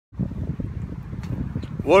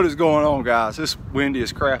What is going on, guys? It's windy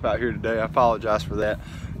as crap out here today. I apologize for that,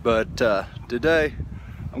 but today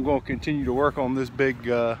I'm going to continue to work on this big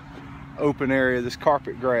open area, this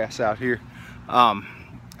carpet grass out here. I've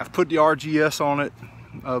put the RGS on it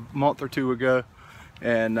a month or two ago,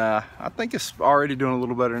 and I think it's already doing a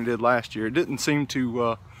little better than it did last year. It didn't seem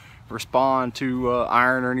to respond to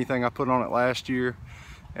iron or anything I put on it last year.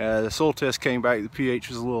 The soil test came back, the pH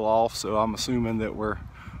was a little off, so I'm assuming that we're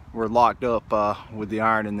locked up with the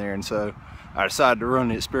iron in there, and so I decided to run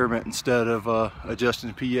the experiment instead of adjusting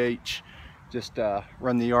the pH. Just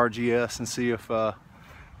run the RGS and see if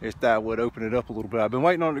that would open it up a little bit. I've been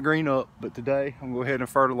waiting on it to green up, but today I'm going to go ahead and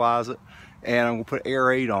fertilize it, and I'm going to put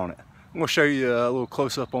Air-8 on it. I'm going to show you a little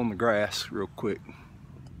close-up on the grass real quick.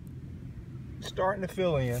 Starting to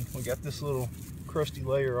fill in. We got this little crusty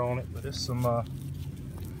layer on it, but there's some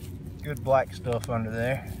good black stuff under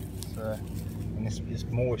there. And it's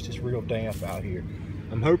moist, it's real damp out here.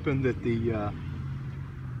 I'm hoping that the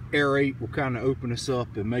Air-8 will kind of open us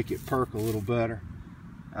up and make it perk a little better.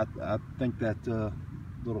 I think that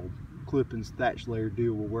little clip and thatch layer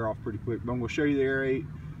deal will wear off pretty quick. But I'm going to show you the Air-8.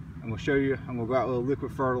 I'm going to go out with a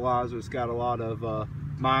liquid fertilizer. It's got a lot of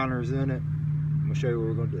miners in it. I'm going to show you what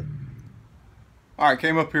we're going to do. All right,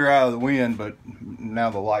 came up here out of the wind, but now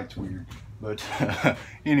the light's weird. But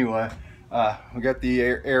anyway, we got the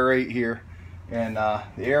Air-8 here, and the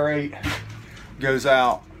Air-8 goes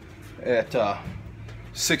out at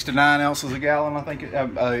 6 to 9 ounces a gallon, I think,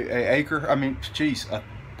 a acre. I mean, geez,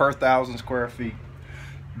 per 1,000 square feet.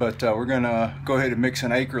 But we're gonna go ahead and mix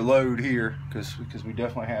an acre load here because we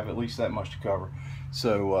definitely have at least that much to cover.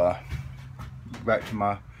 So back to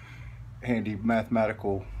my handy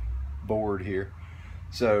mathematical board here.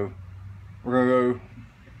 So we're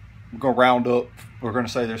gonna round up. We're gonna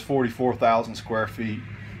say there's 44,000 square feet.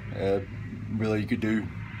 Really, you could do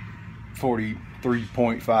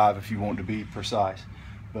 43.5 if you want to be precise,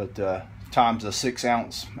 but times a 6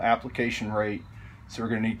 ounce application rate. So we're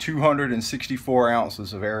going to need 264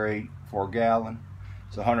 ounces of Air-8 for a gallon.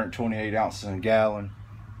 It's 128 ounces in a gallon.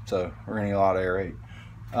 So we're going to need a lot of Air-8.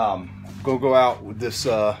 Go out with this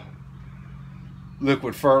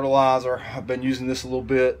liquid fertilizer. I've been using this a little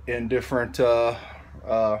bit in different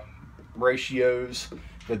ratios,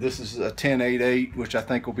 but this is a 10-8-8, which I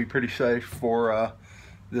think will be pretty safe for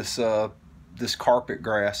this carpet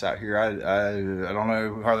grass out here. I don't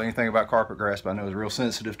know hardly anything about carpet grass, but I know it's real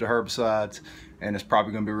sensitive to herbicides, and it's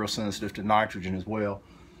probably going to be real sensitive to nitrogen as well.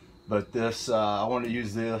 But this, I want to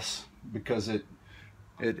use this because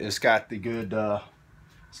it's got the good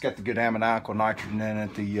ammoniacal nitrogen in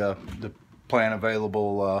it, the plant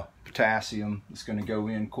available potassium. It's going to go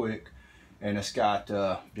in quick, and it's got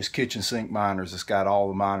just kitchen sink miners. It's got all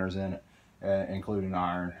the miners in it, including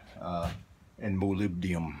iron and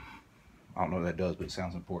molybdenum. I don't know what that does, but it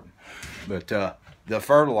sounds important. But the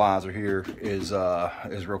fertilizer here is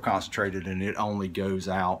real concentrated, and it only goes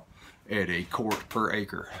out at a quart per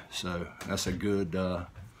acre. So that's a good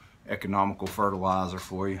economical fertilizer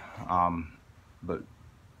for you. But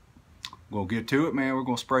we'll get to it, man. We're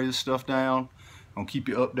gonna spray this stuff down. I'm gonna keep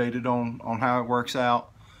you updated on how it works out.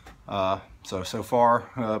 So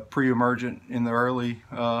far, pre-emergent in the early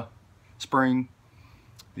spring,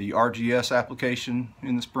 the RGS application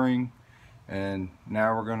in the spring. And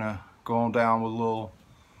now we're gonna go on down with a little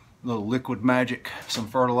liquid magic, some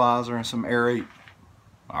fertilizer and some Air-8.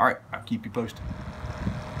 All right, I'll keep you posted.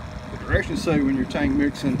 The directions say when your tank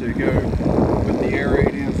mixing to go put the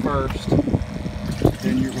Air-8 in first,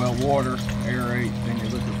 then your water, Air-8, then your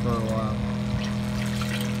liquid fertilizer.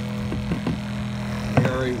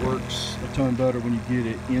 Air-8 works a ton better when you get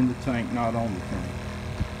it in the tank, not on the tank.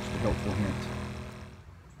 Just a helpful hint.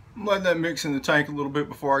 I'm letting that mix in the tank a little bit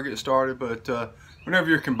before I get started, but whenever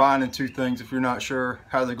you're combining two things, if you're not sure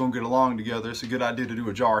how they're going to get along together, it's a good idea to do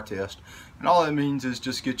a jar test. And all that means is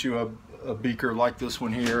just get you a beaker like this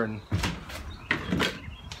one here, and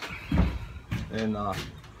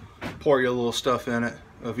pour you a little stuff in it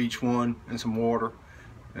of each one and some water,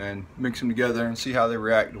 and mix them together and see how they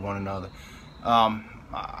react to one another.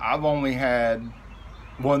 I've only had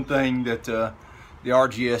one thing that the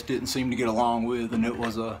RGS didn't seem to get along with, and it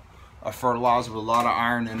was a fertilizer with a lot of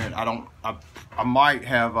iron in it. I might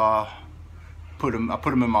have put them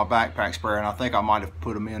in my backpack sprayer, and I think I might have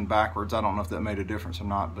put them in backwards. I don't know if that made a difference or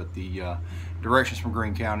not, but the directions from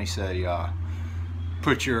Greene County say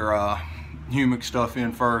put your humic stuff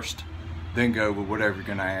in first, then go with whatever you're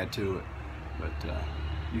going to add to it. But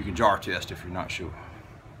you can jar test if you're not sure.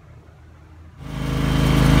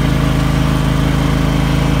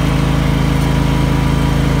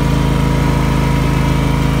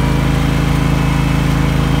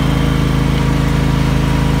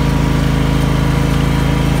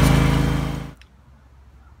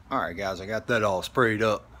 Alright guys, I got that all sprayed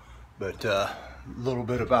up, but a little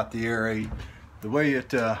bit about the Air-8. The way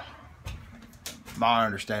it, my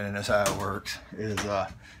understanding is how it works, is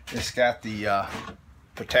it's got the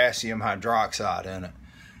potassium hydroxide in it.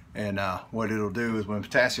 And what it'll do is when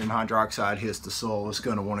potassium hydroxide hits the soil, it's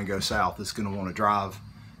going to want to go south. It's going to want to drive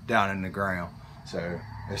down in the ground. So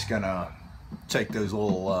it's going to take those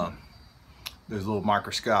little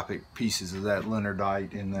microscopic pieces of that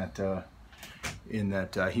lignardite in that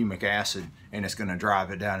humic acid, and it's going to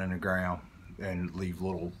drive it down in the ground and leave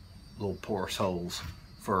little porous holes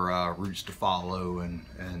for roots to follow and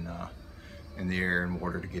the air and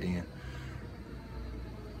water to get in.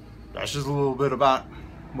 That's just a little bit about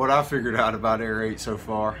what I figured out about Air-8 so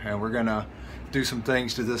far, and we're gonna do some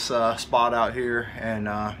things to this spot out here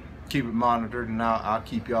and keep it monitored, and I'll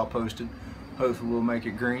keep y'all posted. Hopefully we'll make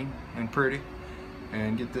it green and pretty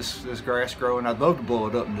and get this grass growing. I'd love to blow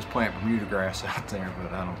it up and just plant Bermuda grass out there,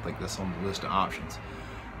 but I don't think that's on the list of options.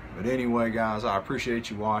 But anyway guys, I appreciate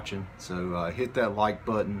you watching, so hit that like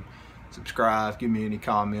button, subscribe, give me any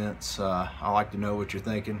comments. I like to know what you're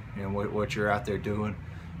thinking and what you're out there doing.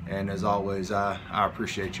 And as always, I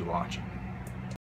appreciate you watching.